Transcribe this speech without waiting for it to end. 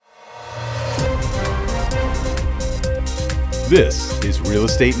This is Real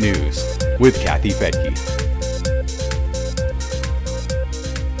Estate News with Kathy Fettke.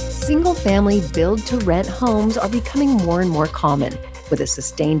 Single-family build-to-rent homes are becoming more and more common. With a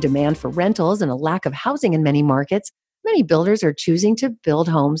sustained demand for rentals and a lack of housing in many markets, many builders are choosing to build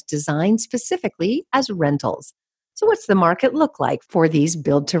homes designed specifically as rentals. So what's the market look like for these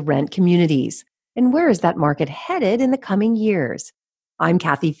build-to-rent communities? And where is that market headed in the coming years? I'm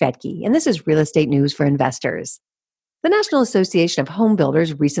Kathy Fettke, and this is Real Estate News for Investors. The National Association of Home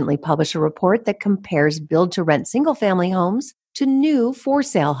Builders recently published a report that compares build-to-rent single-family homes to new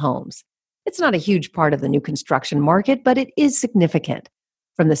for-sale homes. It's not a huge part of the new construction market, but it is significant.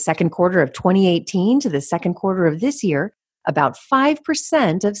 From the second quarter of 2018 to the second quarter of this year, about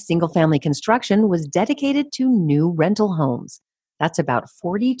 5% of single-family construction was dedicated to new rental homes. That's about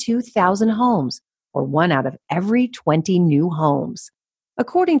 42,000 homes, or 1 out of every 20 new homes.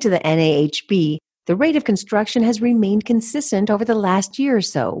 According to the NAHB, the rate of construction has remained consistent over the last year or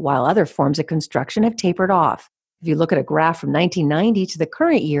so, while other forms of construction have tapered off. If you look at a graph from 1990 to the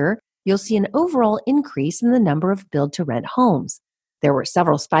current year, you'll see an overall increase in the number of build-to-rent homes. There were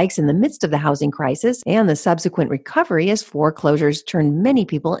several spikes in the midst of the housing crisis and the subsequent recovery as foreclosures turned many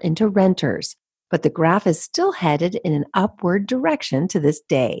people into renters. But the graph is still headed in an upward direction to this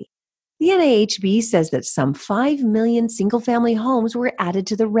day. The NAHB says that some 5 million single-family homes were added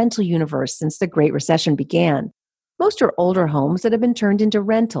to the rental universe since the Great Recession began. Most are older homes that have been turned into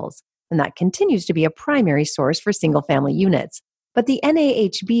rentals, and that continues to be a primary source for single-family units. But the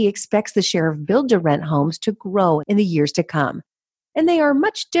NAHB expects the share of build-to-rent homes to grow in the years to come, and they are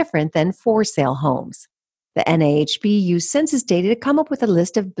much different than for-sale homes. The NAHB used census data to come up with a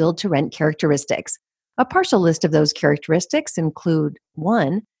list of build-to-rent characteristics. A partial list of those characteristics include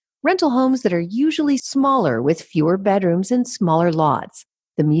 1. Rental homes that are usually smaller with fewer bedrooms and smaller lots.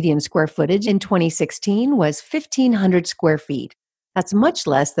 The median square footage in 2016 was 1,500 square feet. That's much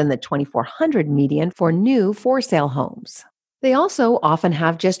less than the 2,400 median for new for-sale homes. They also often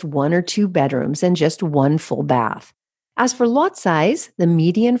have just 1 or 2 bedrooms and just 1 full bath. As for lot size, the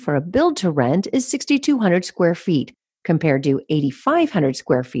median for a build-to-rent is 6,200 square feet, compared to 8,500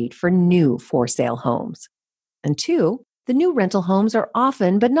 square feet for new for-sale homes. And 2, the new rental homes are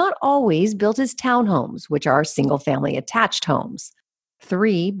often, but not always, built as townhomes, which are single-family attached homes.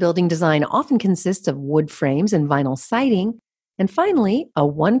 3, building design often consists of wood frames and vinyl siding. And finally, a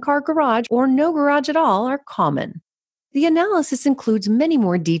one-car garage or no garage at all are common. The analysis includes many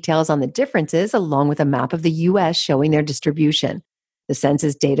more details on the differences, along with a map of the U.S. showing their distribution. The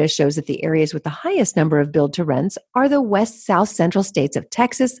census data shows that the areas with the highest number of build-to-rents are the west-south central states of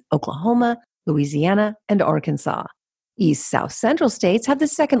Texas, Oklahoma, Louisiana, and Arkansas. East-south central states have the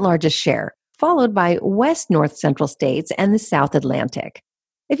second largest share, followed by west-north central states and the South Atlantic.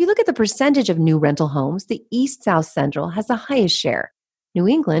 If you look at the percentage of new rental homes, the East-South Central has the highest share. New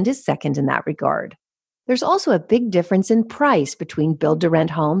England is second in that regard. There's also a big difference in price between build-to-rent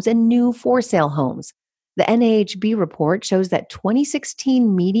homes and new for-sale homes. The NAHB report shows that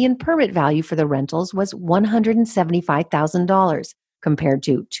 2016 median permit value for the rentals was $175,000, compared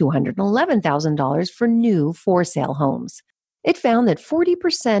to $211,000 for new for-sale homes. It found that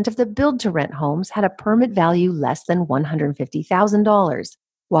 40% of the build-to-rent homes had a permit value less than $150,000.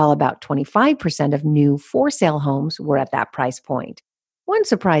 While about 25% of new for-sale homes were at that price point. One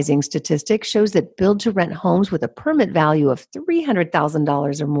surprising statistic shows that build-to-rent homes with a permit value of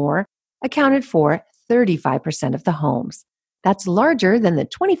 $300,000 or more accounted for 35% of the homes. That's larger than the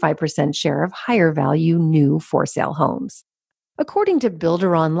 25% share of higher-value new for-sale homes. According to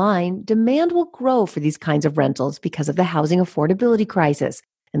Builder Online, demand will grow for these kinds of rentals because of the housing affordability crisis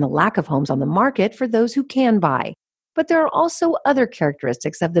and the lack of homes on the market for those who can buy. But there are also other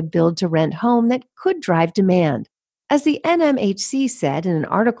characteristics of the build-to-rent home that could drive demand. As the NMHC said in an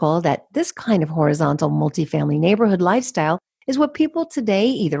article, that this kind of horizontal multifamily neighborhood lifestyle is what people today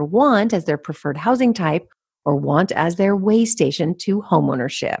either want as their preferred housing type or want as their way station to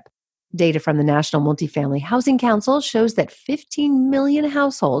homeownership. Data from the National Multifamily Housing Council shows that 15 million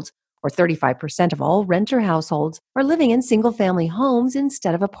households, or 35% of all renter households, are living in single-family homes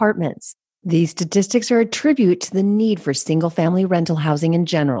instead of apartments. These statistics are a tribute to the need for single-family rental housing in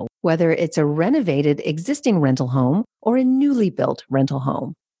general, whether it's a renovated existing rental home or a newly built rental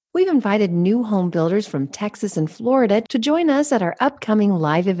home. We've invited new home builders from Texas and Florida to join us at our upcoming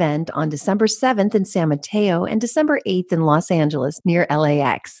live event on December 7th in San Mateo and December 8th in Los Angeles near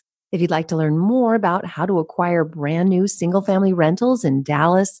LAX. If you'd like to learn more about how to acquire brand new single-family rentals in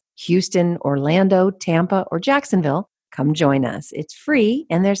Dallas, Houston, Orlando, Tampa, or Jacksonville, come join us. It's free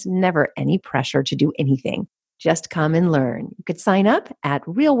and there's never any pressure to do anything. Just come and learn. You could sign up at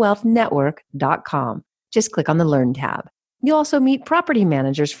realwealthnetwork.com. Just click on the Learn tab. You'll also meet property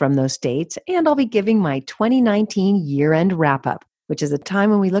managers from those states, and I'll be giving my 2019 year-end wrap-up, which is a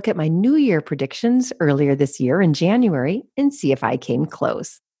time when we look at my New Year predictions earlier this year in January and see if I came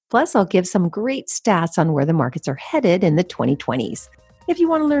close. Plus, I'll give some great stats on where the markets are headed in the 2020s. If you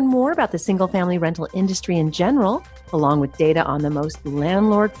want to learn more about the single-family rental industry in general, along with data on the most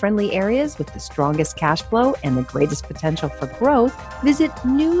landlord-friendly areas with the strongest cash flow and the greatest potential for growth, visit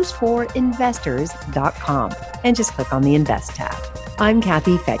newsforinvestors.com and just click on the Invest tab. I'm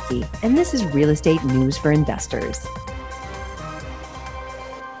Kathy Fettke, and this is Real Estate News for Investors.